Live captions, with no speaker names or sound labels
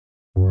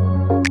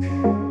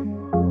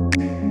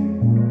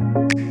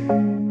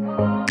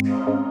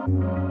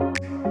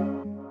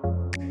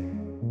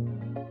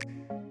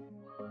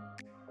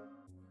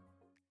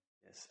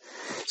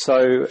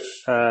So,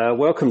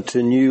 welcome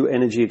to New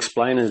Energy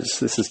Explainers.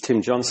 This is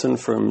Tim Johnson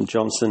from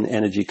Johnson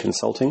Energy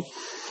Consulting.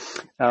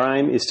 Our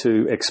aim is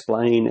to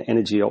explain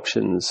energy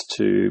options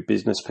to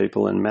business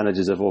people and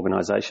managers of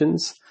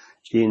organisations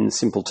in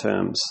simple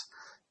terms,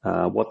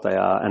 what they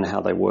are and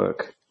how they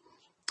work.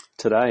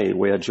 Today,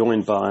 we are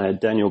joined by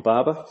Daniel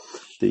Barber,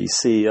 the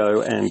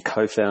CEO and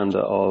co-founder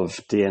of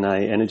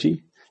DNA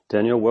Energy.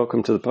 Daniel,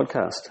 welcome to the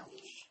podcast.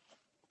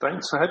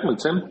 Thanks for having me,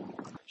 Tim.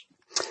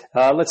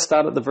 Let's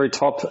start at the very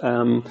top.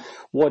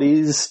 What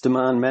is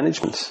demand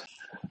management?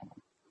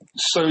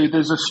 So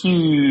there's a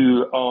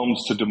few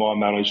arms to demand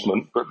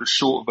management, but the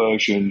short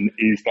version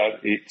is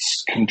that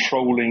it's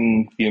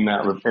controlling the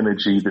amount of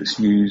energy that's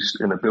used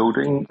in a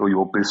building or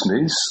your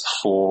business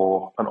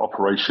for an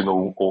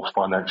operational or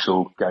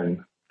financial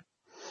gain.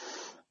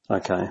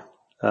 Okay.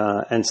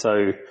 And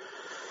so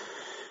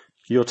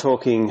you're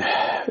talking,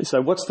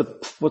 so what's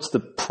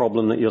the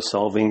problem that you're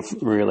solving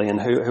really,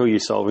 and who are you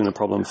solving the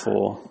problem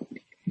for?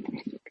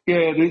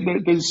 Yeah,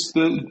 there's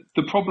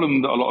the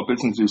problem that a lot of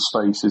businesses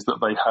face is that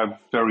they have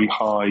very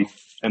high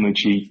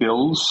energy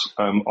bills.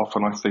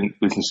 Often I think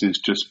businesses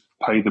just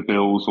pay the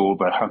bills, or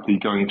they're happy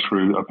going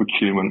through a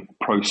procurement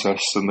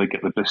process and they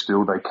get the best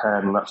deal they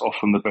can, and that's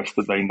often the best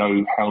that they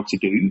know how to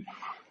do.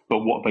 But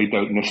what they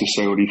don't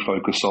necessarily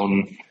focus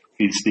on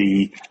is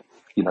the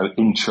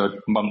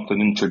intra-month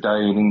and intra-day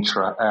and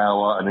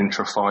intra-hour and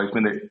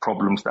intra-5-minute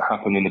problems that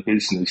happen in a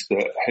business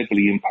that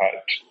heavily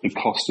impact the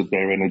cost of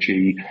their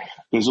energy.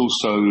 There's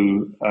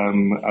also,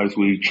 as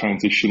we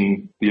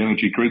transition the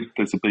energy grid,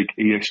 there's a big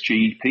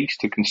ESG piece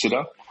to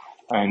consider,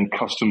 and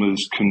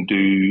customers can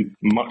do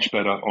much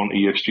better on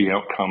ESG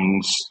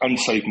outcomes and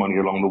save money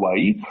along the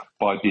way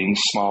by being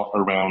smart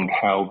around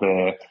how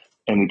their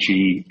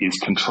energy is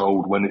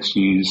controlled when it's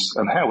used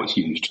and how it's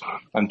used.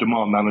 And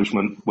demand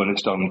management, when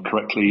it's done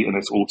correctly and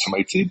it's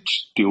automated,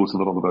 deals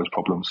with a lot of those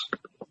problems.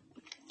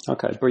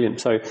 Okay,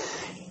 brilliant. So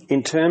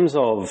in terms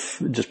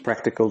of just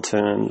practical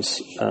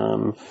terms,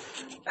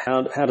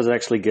 how does it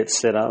actually get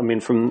set up? I mean,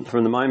 from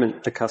the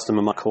moment a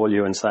customer might call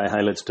you and say,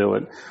 hey, let's do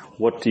it,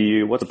 what's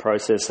the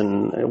process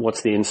and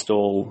what's the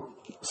install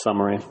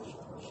summary?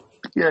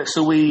 Yeah,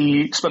 so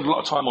we spend a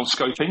lot of time on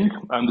scoping,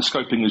 and the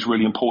scoping is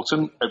really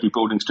important. Every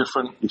building's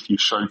different. If you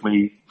showed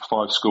me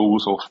 5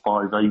 schools or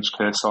 5 aged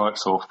care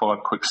sites or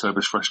 5 quick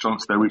service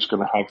restaurants, they're each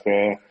going to have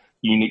their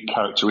unique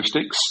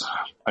characteristics.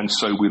 And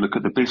so we look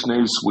at the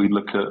business, we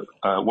look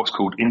at what's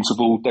called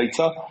interval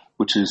data,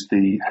 which is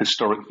the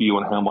historic view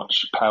on how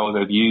much power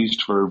they've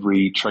used for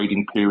every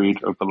trading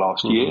period of the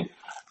last year.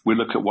 We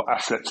look at what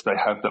assets they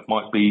have that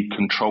might be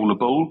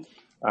controllable.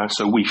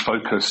 So we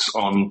focus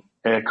on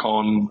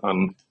aircon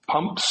and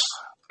pumps,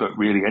 but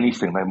really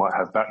anything. They might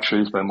have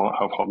batteries, they might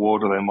have hot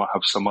water, they might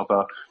have some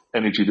other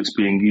energy that's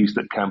being used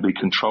that can be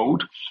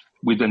controlled.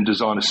 We then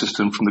design a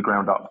system from the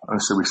ground up. And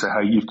so we say,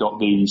 hey, you've got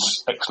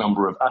these X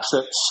number of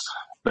assets.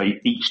 They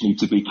each need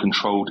to be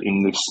controlled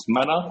in this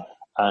manner.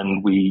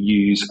 And we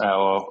use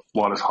our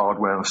wireless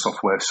hardware and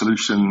software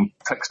solution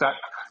tech stack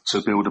to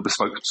build a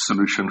bespoke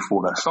solution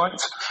for their site.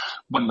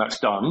 When that's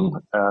done,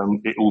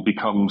 it all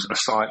becomes a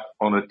site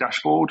on a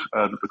dashboard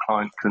that the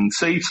client can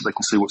see, so they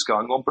can see what's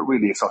going on. But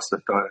really, it's us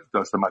that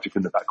does the magic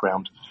in the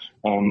background.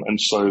 And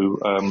so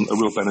a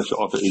real benefit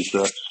of it is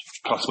that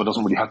the customer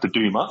doesn't really have to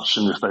do much.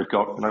 And if they've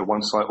got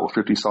 1 site or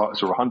 50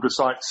 sites or 100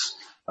 sites,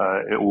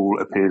 it all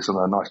appears on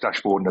a nice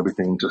dashboard and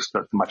everything, just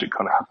that the magic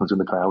kind of happens in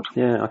the cloud.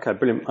 Yeah, okay,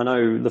 brilliant. I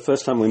know the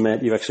first time we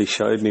met, you actually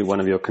showed me one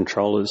of your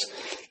controllers,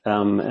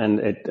 and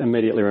it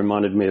immediately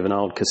reminded me of an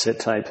old cassette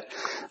tape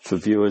for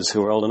viewers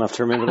who are old enough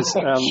to remember this.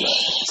 What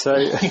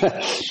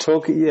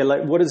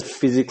does it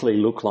physically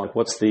look like?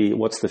 What's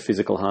the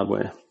physical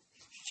hardware?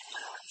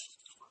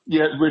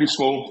 Yeah, really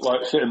small,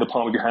 like fit in the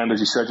palm of your hand, as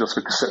you said, just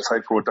a cassette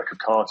tape or a deck of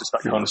cards, just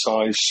that kind of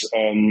size.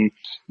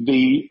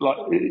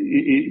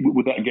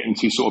 Without getting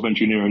too sort of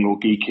engineering or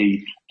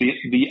geeky,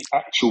 the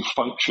actual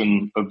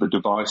function of the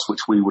device,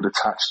 which we would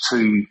attach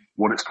to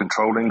what it's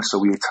controlling, so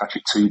we attach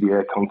it to the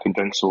aircon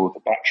condenser or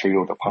the battery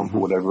or the pump or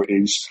whatever it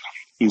is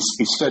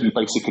fairly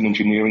basic in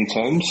engineering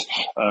terms.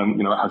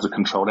 It has a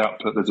controlled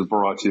output. There's a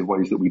variety of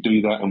ways that we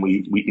do that, and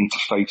we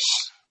interface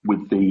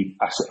with the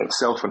asset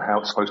itself and how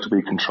it's supposed to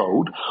be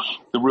controlled.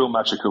 The real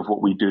magic of what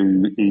we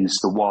do is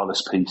the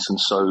wireless piece, and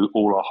so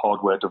all our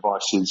hardware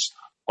devices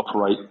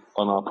operate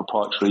on our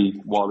proprietary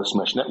wireless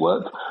mesh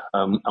network.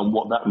 And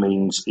what that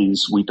means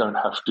is we don't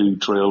have to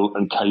drill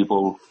and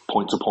cable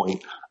point to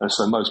point. And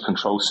so most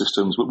control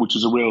systems, which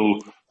is a real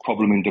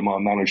problem in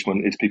demand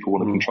management, is people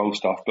want to control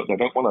stuff, but they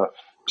don't want to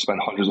spend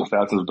hundreds of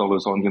thousands of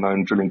dollars on,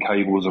 drilling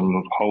cables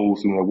and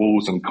holes in their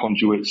walls and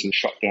conduits and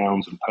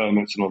shutdowns and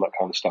permits and all that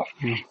kind of stuff.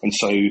 And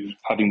so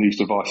having these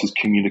devices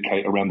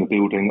communicate around the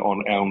building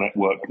on our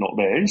network, not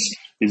theirs,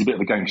 is a bit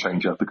of a game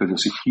changer, because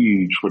it's a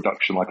huge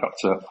reduction, like up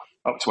to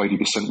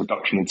 80%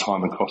 reduction in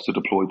time and cost to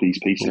deploy these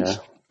pieces.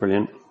 Yeah,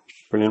 brilliant.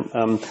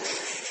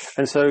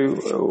 And so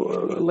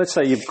let's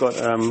say you've got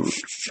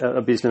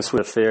a business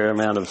with a fair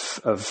amount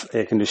of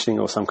air conditioning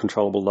or some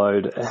controllable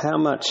load. How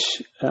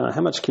much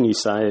can you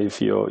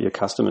save your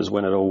customers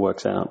when it all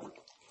works out?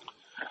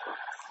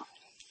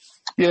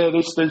 Yeah,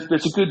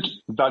 there's a good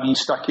value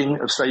stacking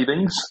of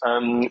savings.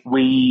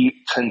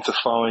 We tend to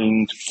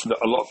find that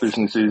a lot of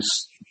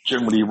businesses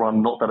generally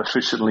run not that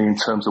efficiently in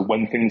terms of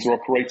when things are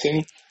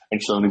operating.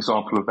 And so an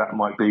example of that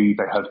might be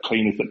they have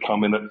cleaners that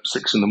come in at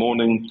 6 a.m,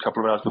 a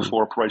couple of hours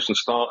before operation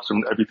starts,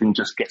 and everything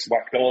just gets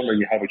whacked on, and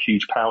you have a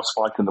huge power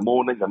spike in the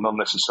morning and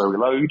unnecessary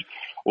load.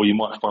 Or you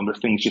might find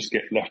that things just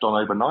get left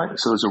on overnight.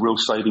 So there's a real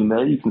saving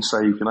there. You can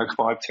save,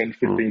 5, 10,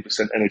 15%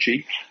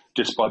 energy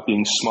just by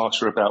being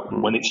smarter about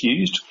when it's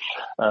used.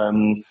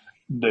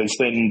 There's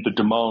then the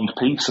demand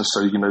piece. And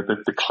so,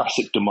 the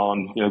classic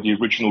demand, the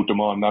original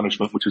demand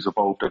management, which has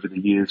evolved over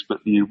the years,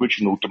 but the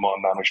original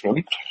demand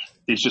management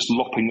is just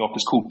lopping off.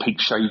 It's called peak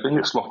shaving.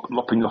 It's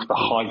lopping off the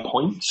high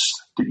points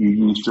that you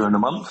use during a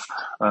month.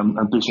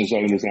 And business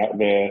owners out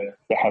there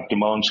that have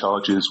demand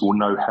charges will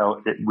know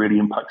how it really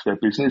impacts their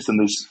business. And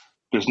there's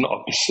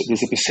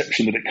a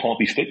perception that it can't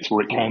be fixed,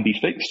 or it can be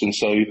fixed. And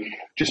so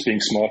just being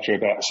smarter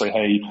about, say,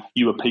 hey,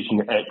 you are peaking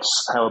at X,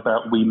 how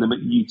about we limit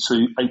you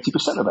to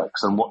 80% of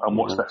X, and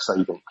what's that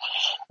saving?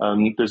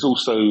 There's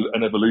also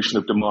an evolution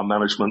of demand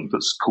management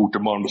that's called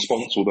demand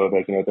response, although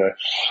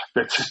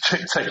they're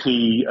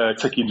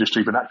techie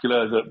industry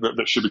vernacular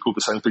that should be called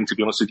the same thing, to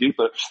be honest with you.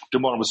 But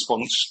demand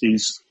response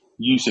is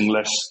using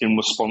less in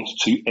response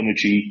to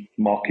energy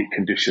market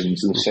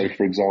conditions. And so,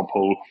 for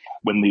example,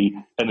 when the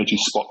energy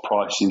spot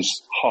price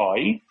is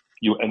high,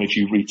 your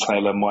energy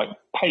retailer might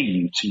pay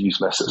you to use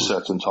less at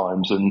certain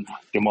times, and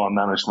demand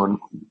management,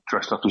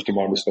 dressed up as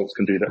demand response,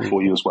 can do that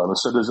for you as well. And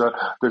so there's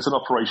an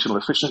operational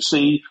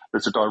efficiency,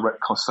 there's a direct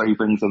cost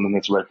savings, and then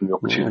there's revenue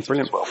opportunity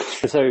as well.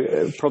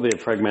 So probably a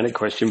pragmatic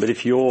question, but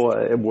if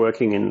you're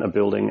working in a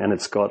building and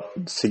it's got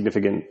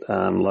significant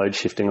load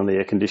shifting on the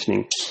air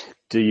conditioning,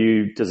 does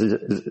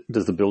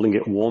the building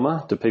get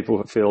warmer? Do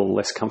people feel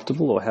less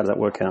comfortable, or how does that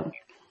work out?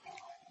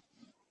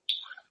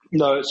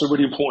 No, it's a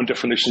really important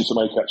definition to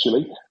make,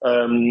 actually.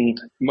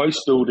 Most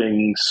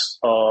buildings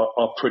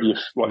are pretty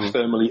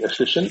thermally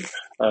efficient,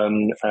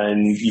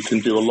 and you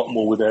can do a lot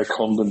more with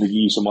aircon than the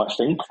user might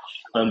think.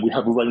 We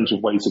have a range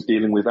of ways of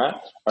dealing with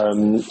that.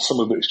 Some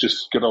of it's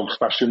just good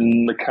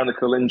old-fashioned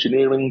mechanical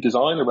engineering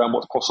design around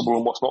what's possible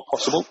and what's not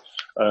possible.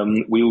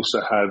 We also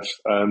have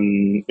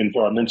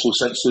environmental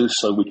sensors,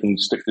 so we can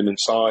stick them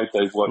inside.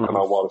 They work on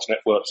our wireless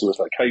network, so there's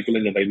like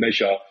cabling, and they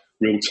measure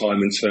real-time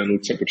internal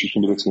temperature,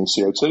 humidity, and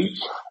CO2.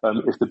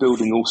 If the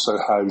building also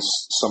has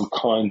some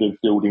kind of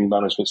building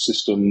management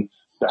system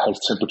that has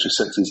temperature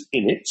sensors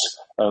in it,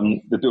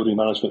 the building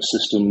management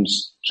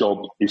system's job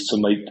is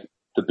to make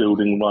the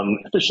building run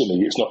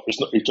efficiently. Its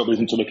job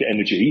isn't to look at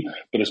energy,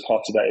 but as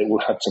part of that, it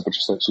will have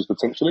temperature sensors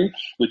potentially.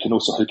 We can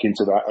also hook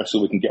into that, and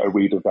so we can get a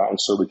read of that, and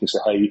so we can say,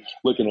 hey,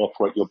 we're going to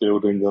operate your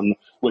building, and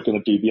we're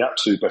going to do the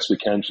absolute best we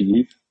can for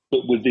you,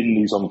 but within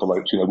these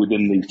envelopes,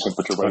 within these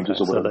temperature ranges.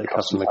 Okay, so the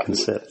customer can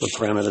set the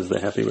parameters they're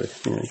happy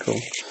with. Yeah, cool.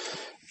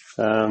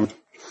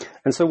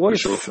 And so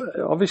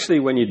obviously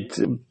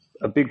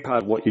a big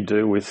part of what you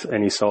do with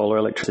any solar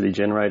electricity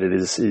generated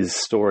is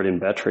store it in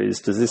batteries.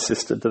 Do these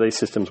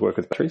systems work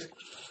with batteries?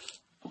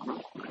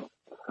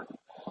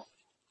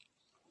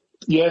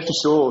 Yeah, for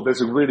sure.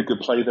 There's a really good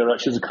play there.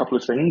 Actually, there's a couple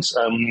of things.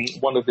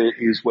 One of it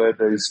is where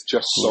there's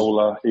just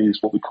solar is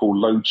what we call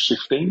load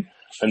shifting.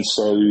 And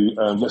so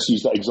let's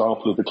use that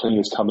example of the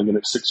cleaners coming in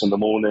at 6 a.m.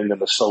 and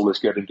the solar's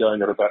getting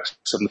going at about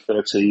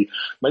 7:30.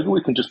 Maybe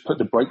we can just put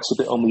the brakes a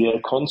bit on the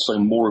aircon, so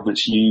more of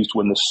it's used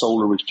when the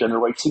solar is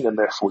generating, and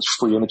therefore it's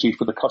free energy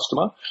for the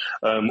customer.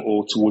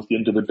 Or towards the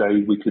end of the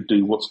day, we could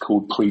do what's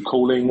called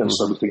pre-cooling. And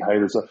so we think, hey,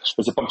 there's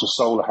a bunch of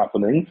solar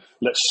happening.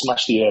 Let's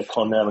smash the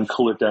aircon now and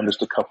cool it down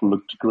just a couple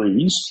of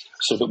degrees,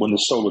 so that when the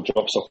solar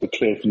drops off the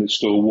cliff and it's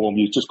still warm,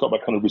 you've just got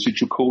that kind of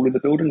residual cool in the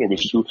building, or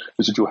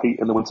residual heat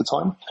in the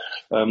wintertime.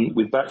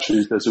 With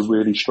batteries, there's a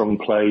really strong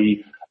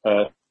play,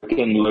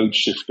 again, load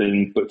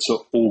shifting, but to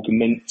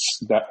augment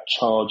that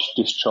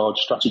charge-discharge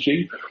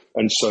strategy.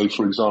 And so,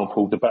 for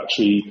example, the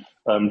battery,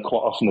 quite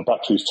often the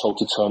battery is told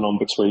to turn on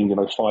between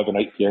 5 and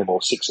 8 p.m.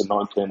 or 6 and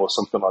 9 p.m. or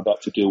something like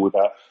that to deal with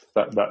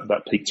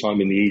that peak time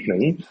in the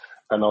evening.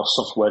 And our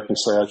software can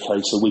say,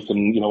 okay, so we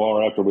can,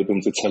 our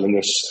algorithms are telling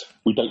us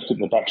we don't think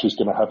the battery's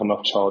going to have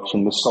enough charge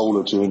from the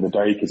solar during the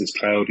day because it's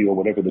cloudy or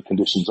whatever the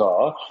conditions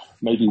are.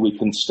 Maybe we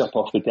can step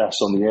off the gas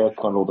on the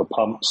aircon or the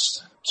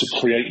pumps to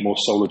create more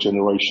solar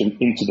generation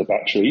into the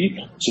battery,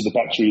 so the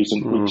battery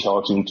isn't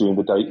recharging during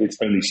the day, it's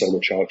only solar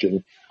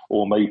charging.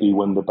 Or maybe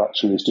when the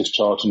battery is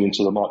discharging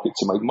into the market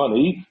to make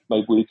money,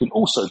 maybe we can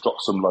also drop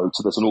some load.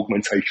 So there's an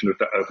augmentation of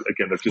that,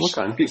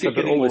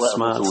 but all this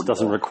smarts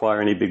doesn't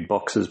require any big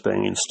boxes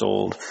being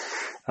installed.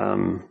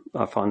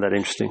 I find that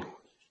interesting.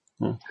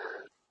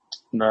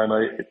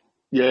 No,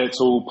 Yeah,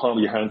 it's all part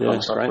of your hand Yeah,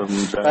 stuff. great.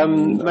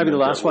 And, maybe the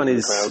last one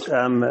is,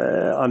 cloud.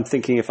 I'm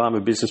thinking if I'm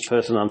a business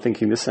person, I'm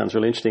thinking this sounds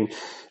really interesting.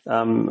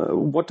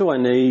 What do I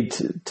need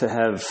to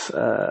have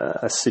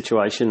a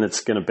situation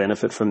that's going to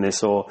benefit from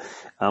this, or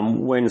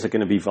when is it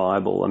going to be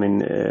viable? I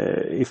mean,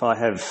 if I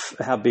have,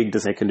 how big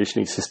does an air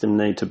conditioning system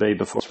need to be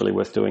before it's really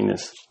worth doing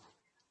this?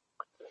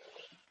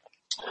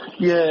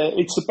 Yeah,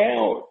 it's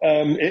about,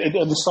 and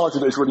the size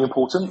of it is really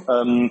important.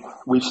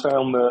 We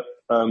found that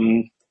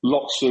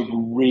lots of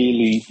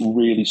really,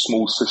 really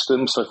small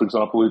systems. So, for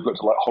example, we've looked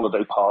at like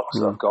holiday parks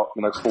that have got,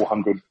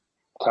 400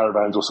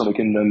 caravans or something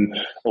in them,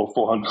 or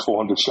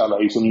 400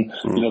 chalets, and,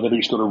 they've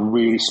each got a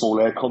really small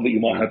aircon that you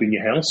might have in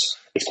your house.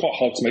 It's quite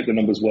hard to make the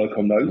numbers work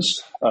on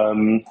those.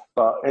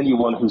 But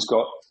anyone who's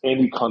got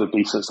any kind of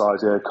decent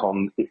sized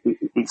aircon,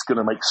 it's going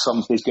to make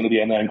there's going to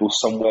be an angle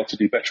somewhere to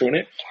do better in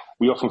it.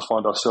 We often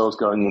find ourselves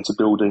going into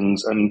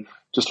buildings and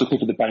just looking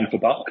for the bang for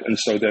buck. And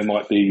so there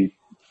might be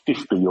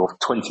 50 or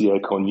 20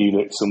 aircon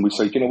units, and we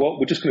say, you know what,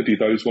 we're just going to do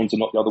those ones and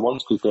not the other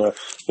ones, because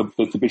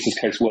the business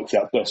case works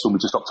out best when we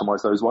just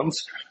optimize those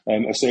ones.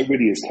 And so it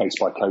really is case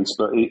by case.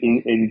 But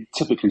in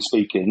typically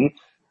speaking,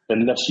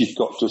 unless you've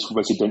got just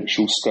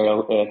residential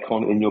scale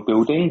aircon in your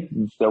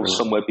building, there'll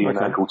somewhere be an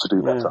angle to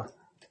do better. Yeah.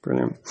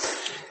 Brilliant.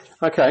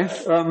 Okay,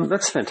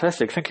 that's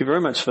fantastic. Thank you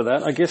very much for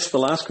that. I guess the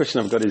last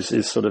question I've got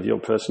is sort of your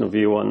personal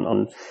view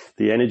on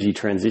the energy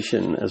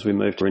transition as we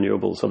move to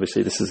renewables.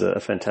 Obviously, this is a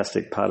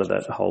fantastic part of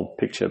that whole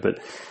picture, but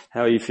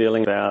how are you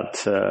feeling about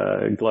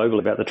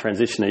globally about the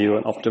transition? Are you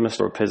an optimist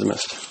or a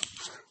pessimist?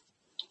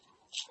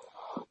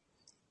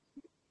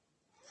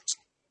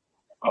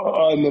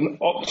 I'm an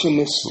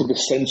optimist for the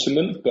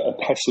sentiment, but a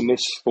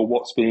pessimist for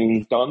what's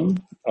being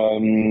done.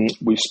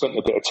 We've spent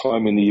a bit of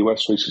time in the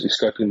US recently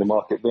scoping the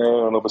market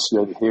there, and obviously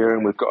over here,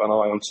 and we've got an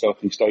eye on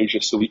Southeast Asia,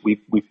 so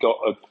we've got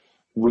a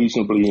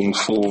reasonably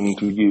informed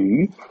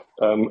view.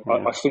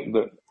 I think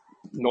that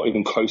not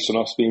even close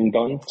enough being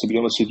done, to be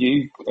honest with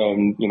you.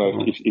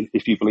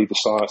 If you believe the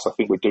science, I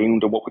think we're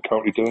doing what we're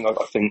currently doing.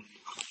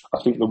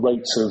 I think the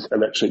rates of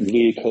electric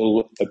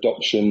vehicle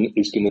adoption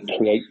is going to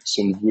create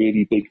some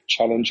really big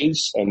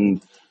challenges,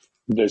 and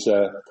there's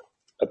a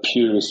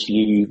purist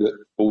view that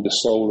all the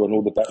solar and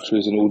all the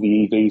batteries and all the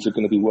EVs are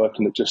going to be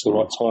working at just the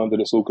right time, that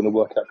it's all going to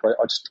work out great.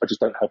 I just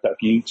don't have that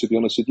view, to be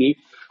honest with you.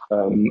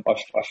 I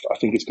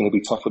think it's going to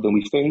be tougher than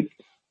we think.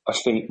 I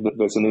think that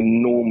there's an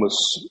enormous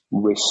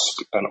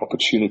risk and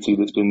opportunity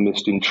that's been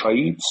missed in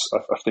trades.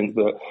 I think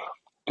that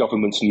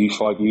governments knew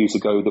 5 years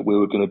ago that we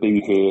were going to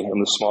be here,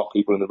 and the smart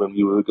people in the room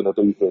knew we were going to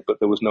be here, but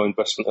there was no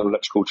investment in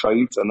electrical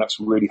trades, and that's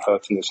really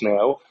hurting us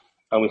now.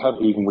 And we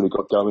haven't even really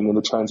got going in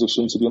the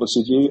transition, to be honest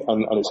with you,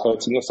 and it's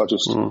hurting us. I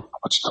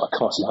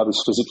can't see how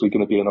there's physically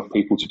going to be enough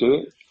people to do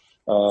it.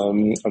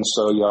 And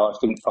so, I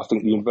think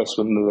the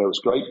investment in there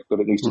is great, but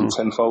it needs to be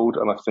tenfold,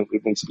 and I think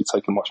it needs to be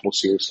taken much more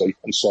seriously.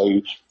 And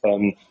so,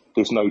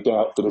 there's no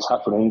doubt that it's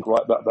happening,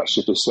 right? That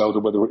ship has sailed,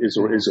 whether it is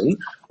or it isn't.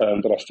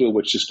 But I feel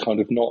we're just kind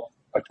of not.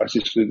 I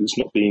just feel it's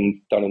not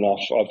being done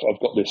enough. I've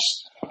got this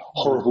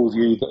horrible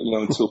view that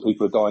until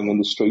people are dying in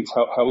the streets,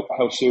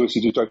 how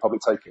seriously do Joe Public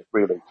take it,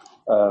 really?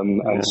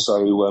 And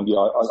so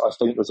I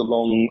think there's a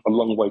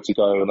long way to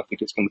go, and I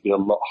think it's going to be a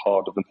lot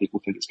harder than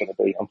people think it's going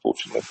to be,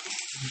 unfortunately.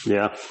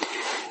 Yeah.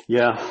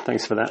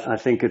 Thanks for that. I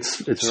think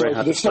it's very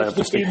hard to stay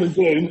optimistic.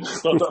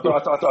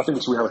 But I think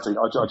it's reality.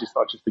 I just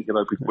think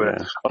I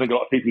think a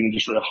lot of people in the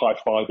industry are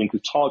high-fiving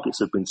because targets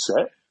have been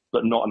set,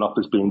 but not enough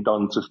is being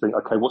done to think,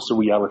 okay, what's the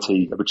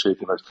reality of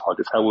achieving those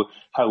targets? How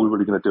are we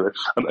really going to do it?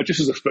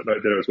 Just as a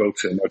footnote there as well,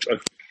 Tim,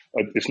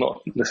 it's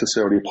not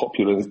necessarily a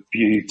popular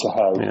view to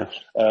have,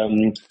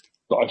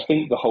 but I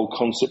think the whole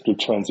concept of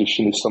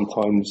transition is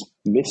sometimes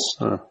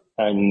missed,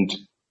 and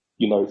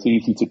it's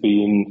easy to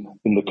be in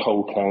the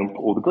coal camp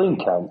or the green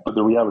camp, but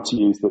the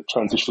reality is that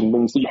transition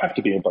means that you have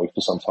to be in both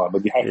for some time,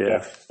 and you have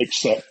to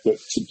accept that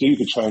to do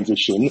the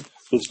transition,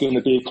 there's going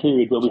to be a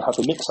period where we have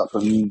a mix-up,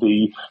 and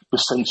the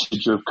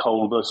percentage of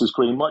coal versus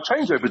green might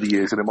change over the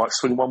years, and it might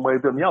swing one way or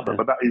the other,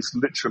 but that is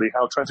literally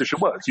how transition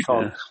works. You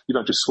don't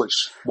just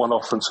switch one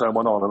off and turn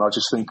one on, and I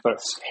just think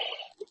that's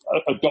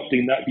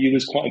adopting that view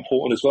is quite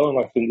important as well. And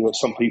I think that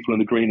some people in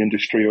the green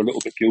industry are a little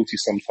bit guilty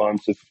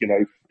sometimes of,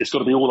 it's got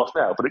to be all off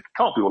now, but it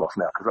can't be all off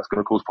now because that's going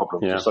to cause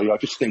problems. Yeah. So I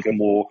just think a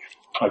more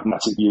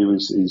pragmatic view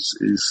is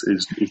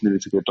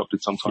needed to be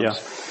adopted sometimes.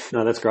 Yeah,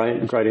 no, that's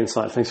great. Great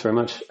insight. Thanks very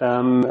much.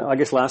 I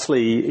guess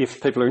lastly,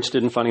 if people are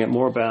interested in finding out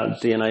more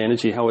about DNA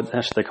Energy, how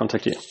should they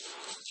contact you?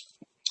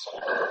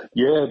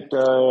 Yeah,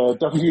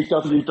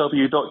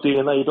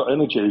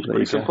 www.dna.energy.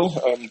 Pretty simple,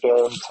 and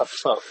tap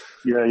us up.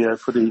 Yeah,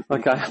 pretty.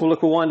 Okay, well,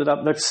 look, we'll wind it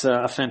up. That's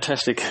a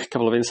fantastic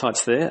couple of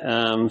insights there.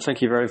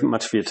 Thank you very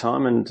much for your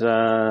time, and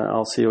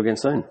I'll see you again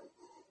soon.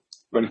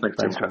 Many thanks,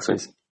 Tim.